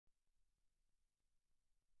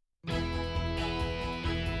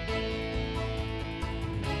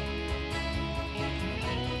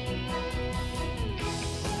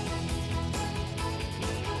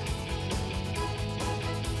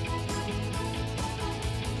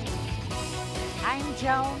I'm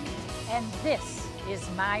Joan, and this is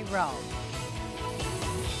my Rome.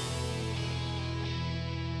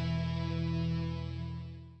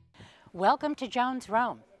 Welcome to Joan's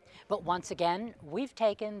Rome. But once again, we've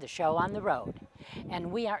taken the show on the road,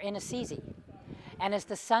 and we are in Assisi. And as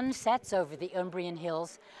the sun sets over the Umbrian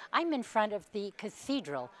hills, I'm in front of the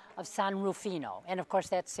Cathedral of San Rufino. And of course,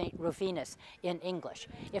 that's St. Rufinus in English.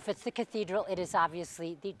 If it's the cathedral, it is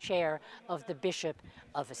obviously the chair of the Bishop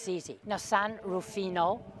of Assisi. Now, San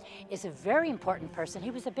Rufino is a very important person.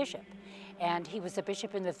 He was a bishop. And he was a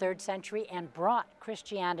bishop in the 3rd century and brought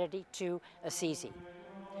Christianity to Assisi.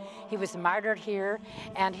 He was martyred here,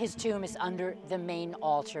 and his tomb is under the main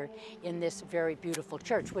altar in this very beautiful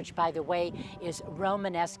church, which, by the way, is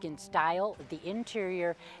Romanesque in style, the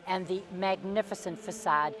interior, and the magnificent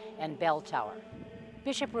facade and bell tower.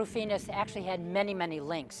 Bishop Rufinus actually had many, many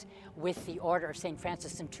links with the Order of St.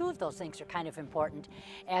 Francis, and 2 of those links are kind of important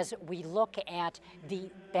as we look at the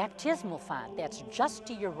baptismal font that's just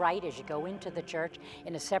to your right as you go into the church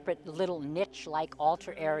in a separate little niche-like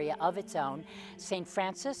altar area of its own. St.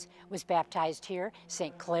 Francis was baptized here.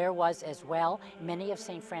 St. Clare was as well, many of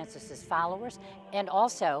St. Francis's followers, and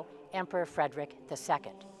also Emperor Frederick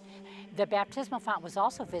II. The baptismal font was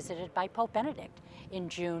also visited by Pope Benedict in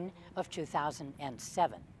June of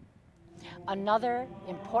 2007. Another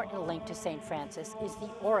important link to St. Francis is the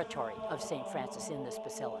oratory of St. Francis in this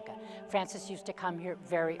basilica. Francis used to come here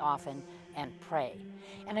very often and pray.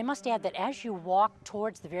 And I must add that as you walk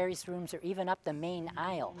towards the various rooms or even up the main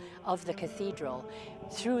aisle of the cathedral,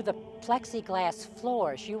 through the plexiglass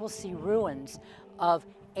floors, you will see ruins of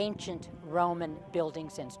ancient Roman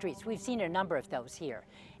buildings and streets. We've seen a number of those here.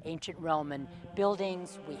 Ancient Roman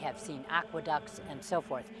buildings, we have seen aqueducts and so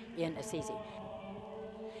forth in Assisi.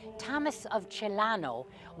 Thomas of Celano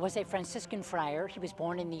was a Franciscan friar. He was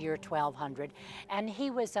born in the year 1200, and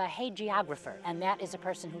he was a hagiographer, and that is a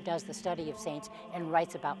person who does the study of saints and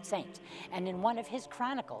writes about saints. And in one of his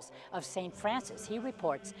chronicles of St. Francis, he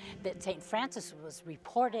reports that St. Francis was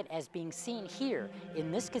reported as being seen here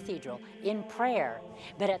in this cathedral in prayer,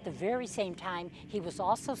 but at the very same time, he was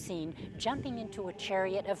also seen jumping into a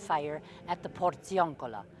chariot of fire at the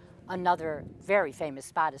Porzioncola, another very famous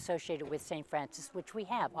spot associated with St. Francis, which we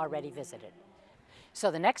have already visited.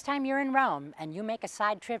 So the next time you're in Rome and you make a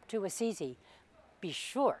side trip to Assisi, be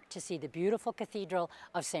sure to see the beautiful Cathedral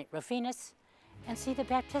of St. Rufinus and see the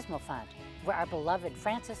baptismal font where our beloved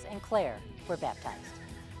Francis and Clare were baptized.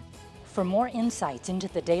 For more insights into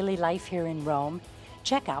the daily life here in Rome,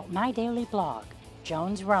 check out my daily blog,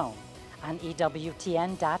 Joan's Rome, on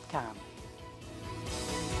EWTN.com.